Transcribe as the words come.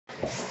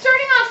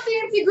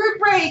Fancy group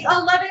break,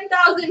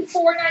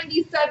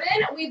 11,497.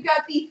 We've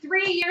got the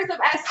 3 years of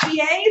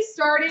SBA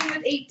starting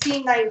with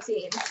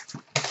 1819.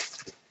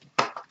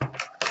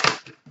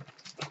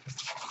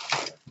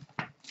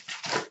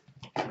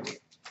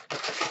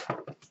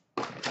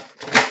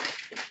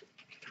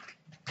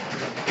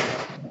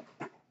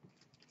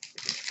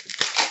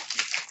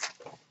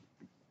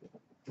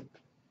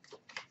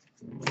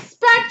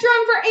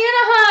 Spectrum for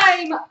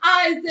Anaheim,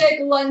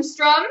 Isaac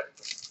Lundstrom.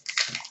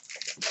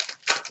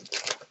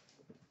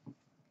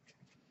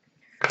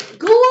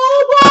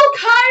 Global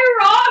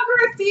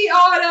Chirography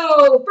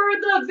Auto for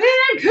the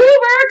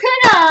Vancouver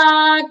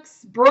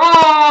Canucks,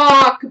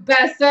 Brock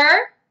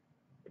Besser.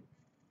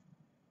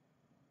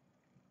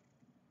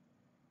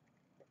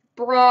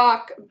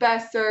 Brock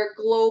Besser,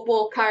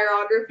 Global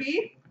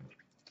Chirography.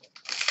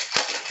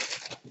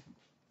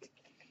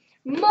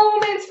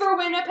 Moments for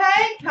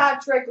Winnipeg,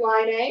 Patrick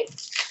Laine.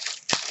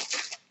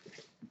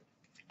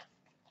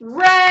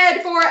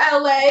 Red for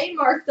LA,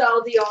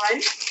 Marcel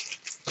Dion.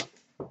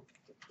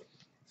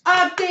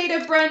 Update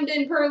of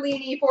Brendan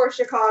Perlini for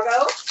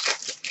Chicago.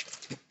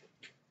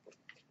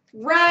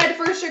 Red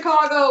for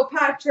Chicago,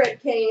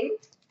 Patrick Kane.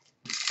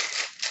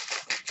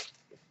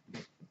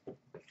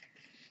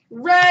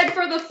 Red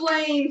for the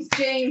Flames,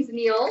 James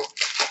Neal.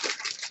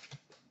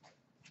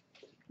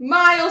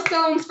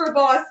 Milestones for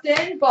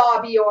Boston,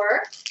 Bob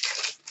Orr.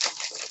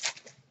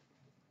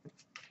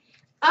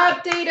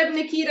 Update of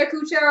Nikita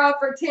Kucherov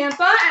for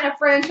Tampa, and a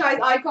franchise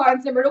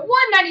icons number to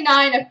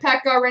 199 of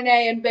Pekka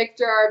Rinne and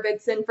Victor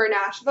Arvidsson for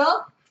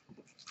Nashville.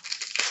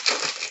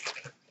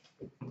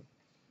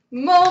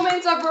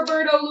 Moments of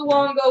Roberto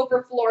Luongo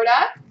for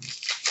Florida.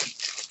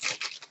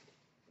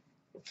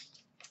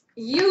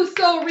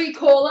 Juuso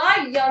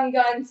Ricola, Young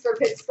Guns for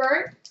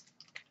Pittsburgh.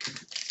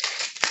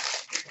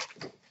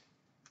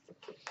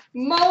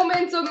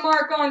 Moments of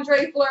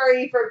Marc-Andre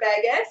Fleury for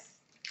Vegas.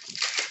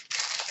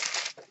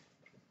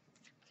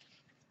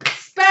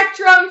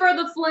 Spectrum for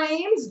the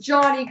Flames,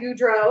 Johnny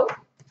Gaudreau.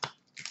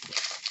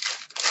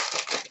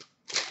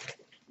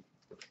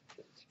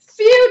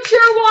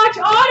 Future Watch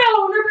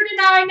Auto, number to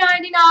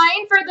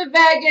 999 for the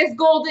Vegas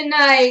Golden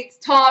Knights,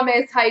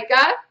 Thomas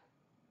Heika.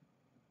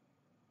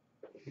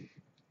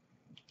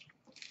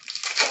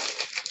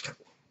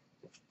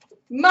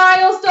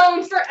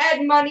 Milestones for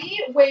Ed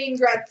Money, Wayne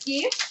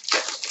Gretzky.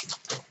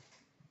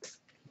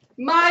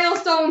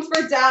 Milestones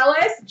for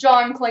Dallas,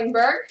 John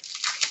Klingberg.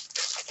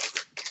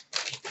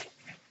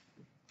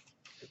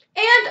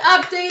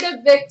 And update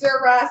of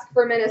Victor Rask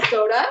for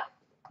Minnesota.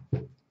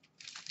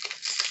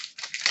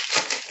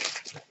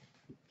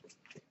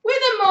 With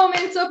a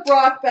moment of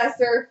Brock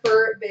Besser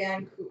for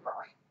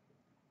Vancouver.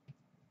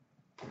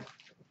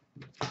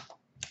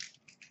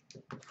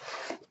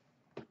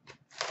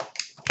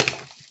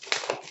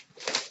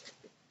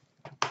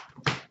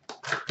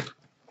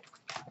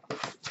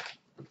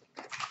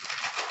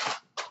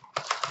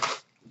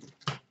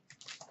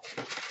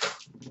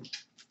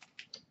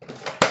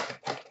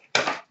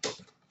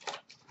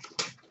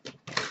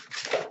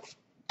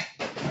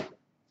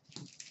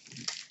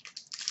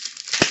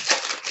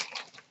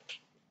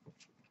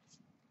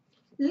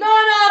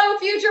 Non-auto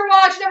Future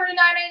Watch number to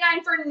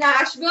 999 for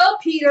Nashville,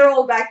 Peter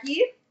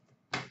Olbecki.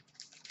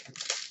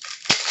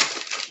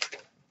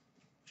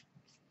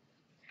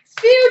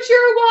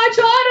 Future Watch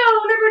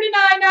Auto number to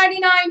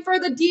 999 for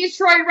the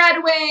Detroit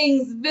Red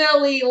Wings,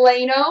 Ville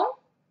Leno.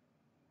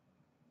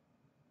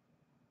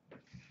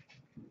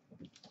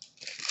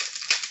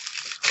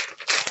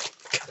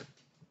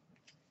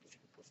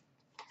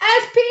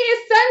 SP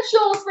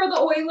Essentials for the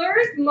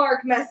Oilers,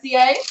 Mark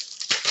Messier.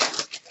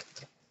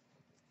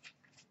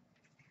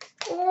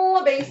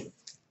 Base.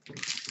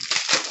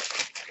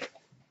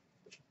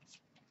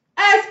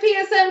 SP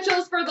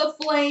Essentials for the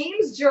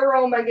Flames,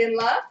 Jerome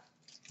McGinley.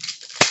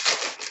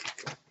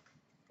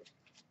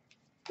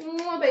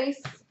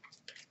 Base.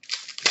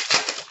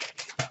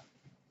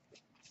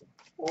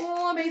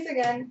 Base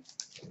again.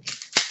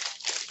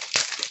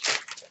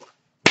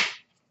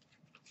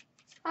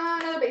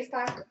 Another base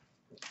pack.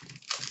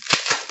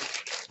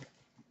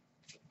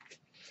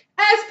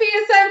 SP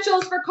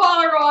Essentials for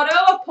Colorado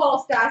of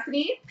Paul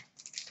Stastny.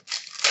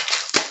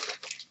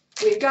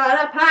 We've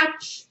got a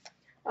patch,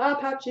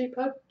 patchy. It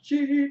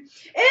is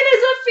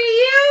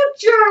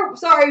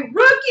a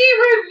rookie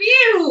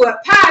review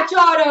patch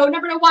auto,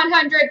 number to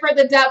 100 for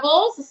the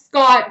Devils,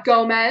 Scott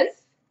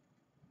Gomez.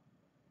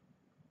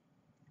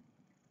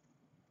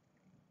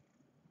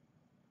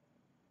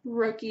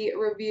 Rookie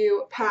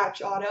review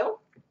patch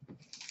auto.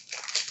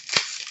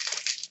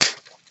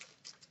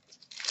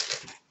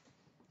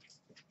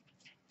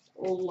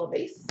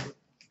 Base.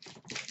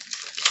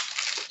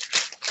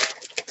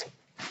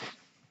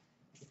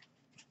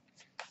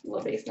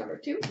 Base number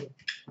 2.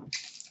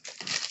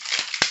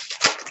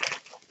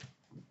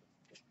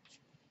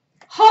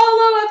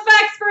 Holo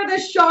effects for the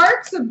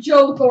Sharks of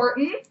Joe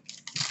Thornton.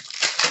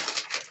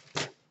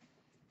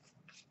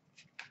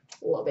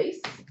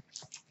 Base.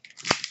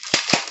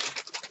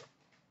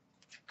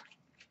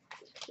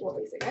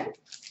 Base again.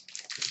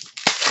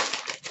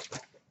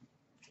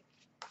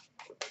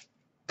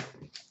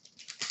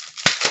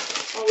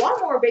 A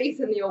lot more base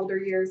in the older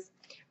years.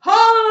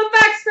 Hall of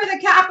Effects for the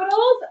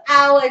Capitals,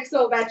 Alex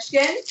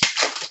Ovechkin.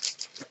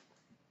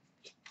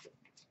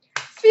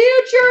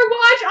 Future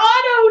Watch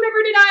Auto,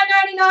 number to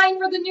 999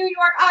 for the New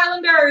York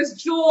Islanders,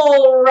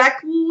 Joel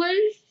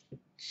Recklich.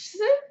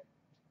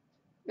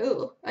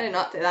 Ooh, I did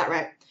not say that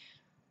right.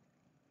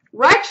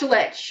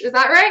 Recklich, is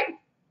that right?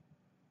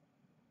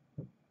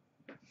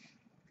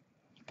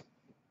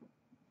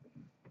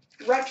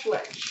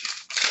 Recklich.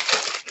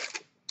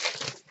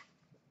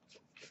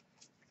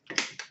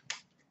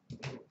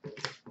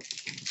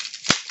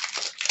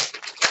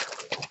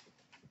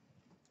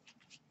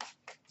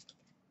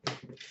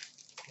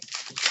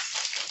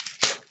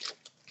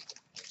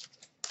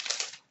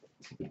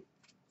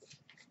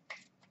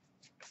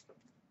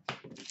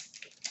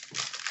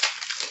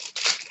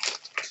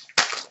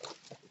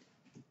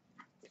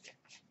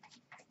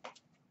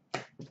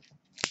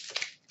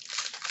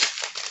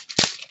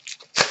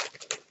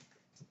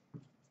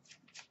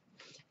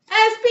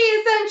 SP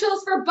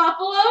Essentials for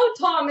Buffalo,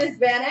 Thomas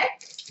Vanek.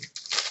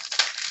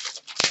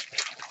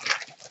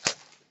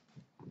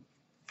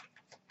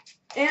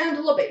 And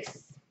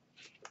LaBase.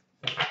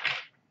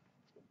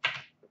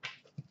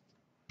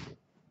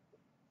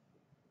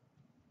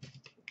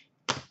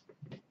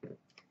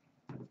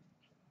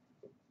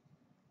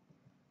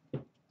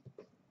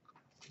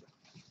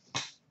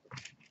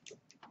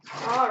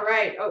 All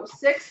right,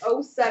 06,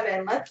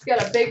 07. Let's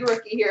get a big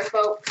rookie here,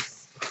 folks.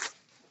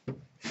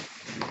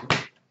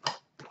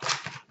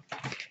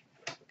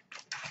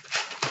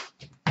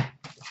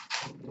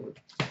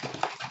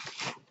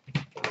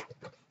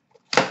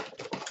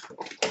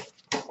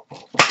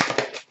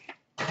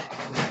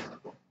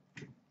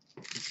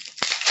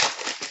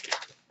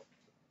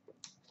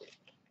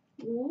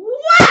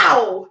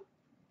 Wow!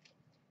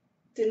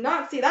 Did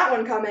not see that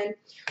one coming.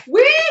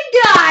 We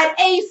got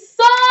a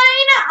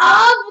Sign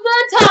of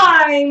the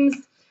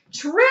Times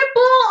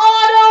triple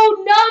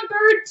auto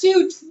number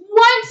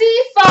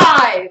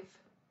 225.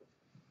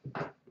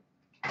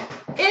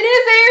 It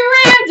is a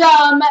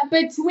random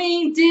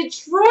between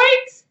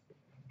Detroit,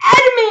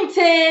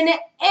 Edmonton,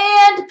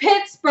 and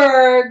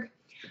Pittsburgh.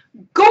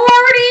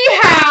 Gordie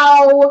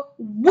Howe,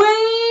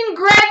 Wayne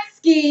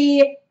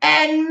Gretzky,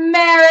 and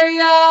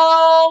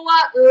Mario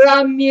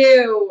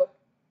Lemieux.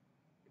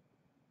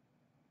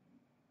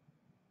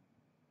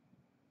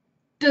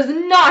 Does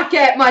not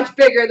get much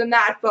bigger than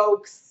that,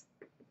 folks.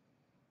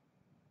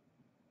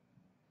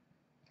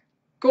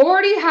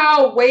 Gordie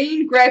Howe,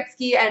 Wayne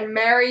Gretzky, and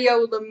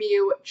Mario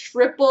Lemieux,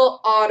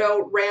 triple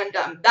auto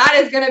random. That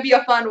is going to be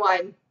a fun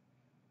one.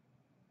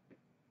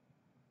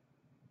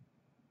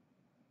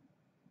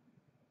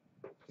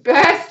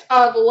 Best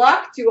of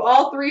luck to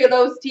all three of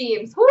those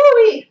teams.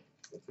 Woo-wee!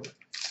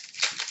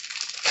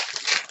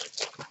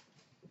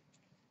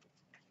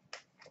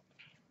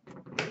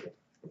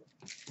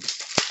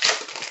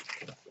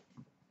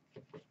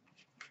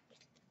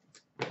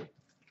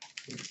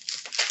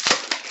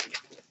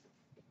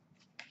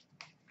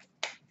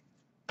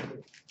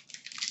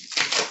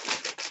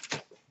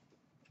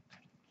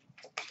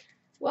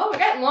 Well, we're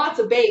getting lots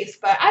of base,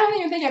 but I don't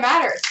even think it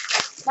matters.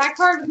 That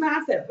card is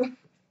massive.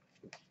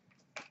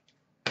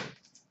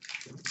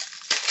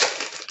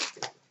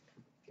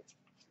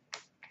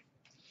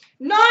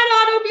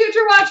 Non-auto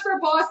Future Watch for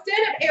Boston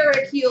of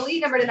Eric Healy,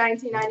 number to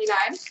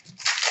 1999.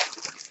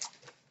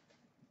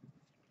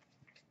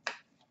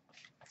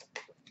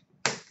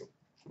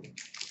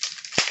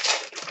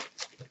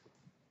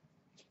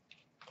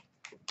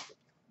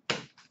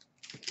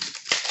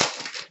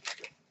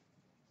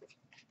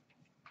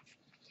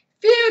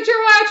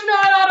 Future Watch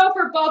non-auto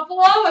for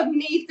Buffalo of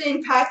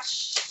Nathan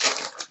Patch.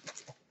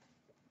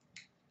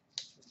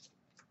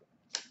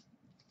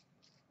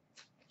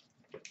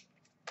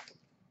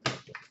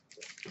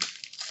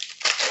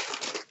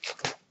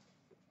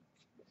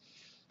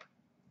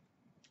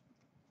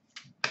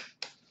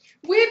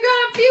 We've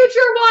got a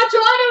Future Watch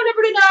auto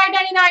number to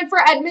 999 for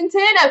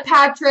Edmonton of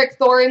Patrick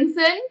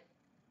Thorenson.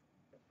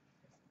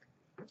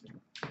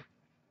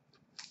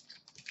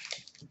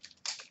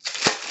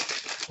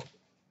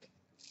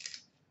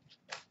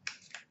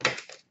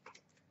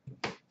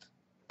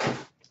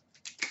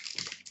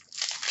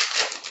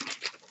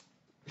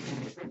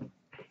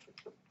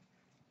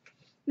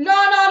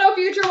 Non-auto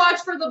Future Watch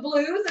for the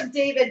Blues of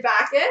David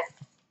Backus,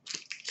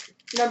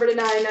 number to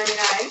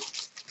 999.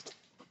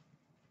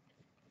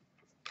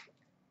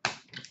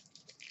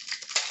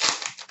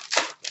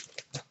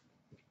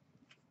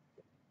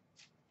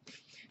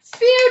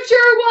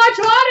 Future Watch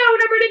auto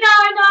number to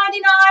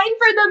 999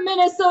 for the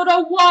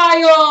Minnesota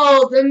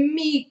Wild,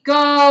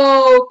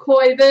 Mikko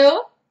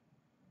Koivu.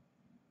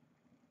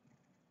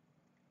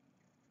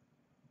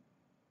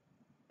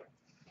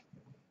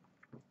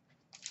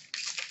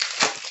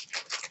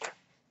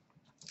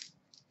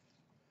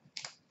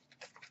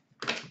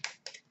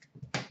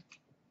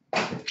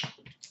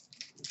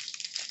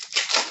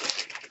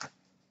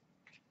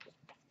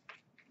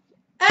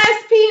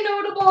 SP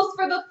notables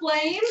for the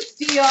Flames,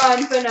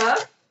 Dion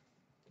Phaneuf.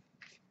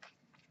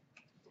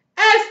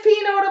 SP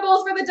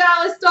notables for the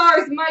Dallas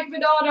Stars, Mike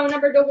Modano,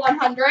 number to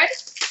 100.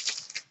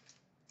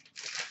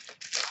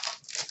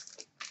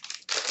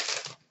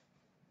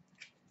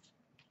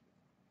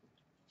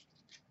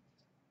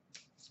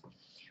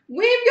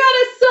 We've got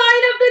a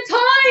sign of the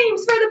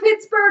times for the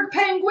Pittsburgh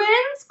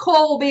Penguins,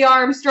 Colby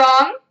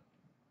Armstrong.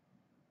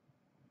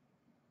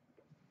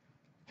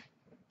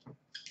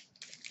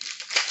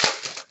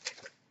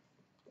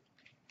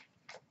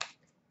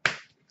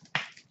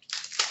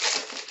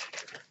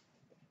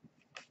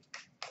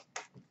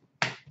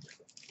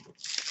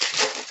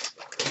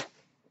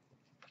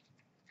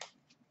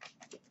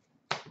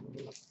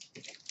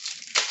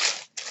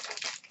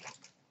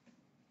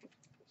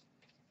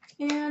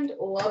 And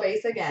love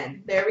ace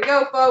again. There we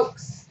go,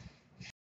 folks.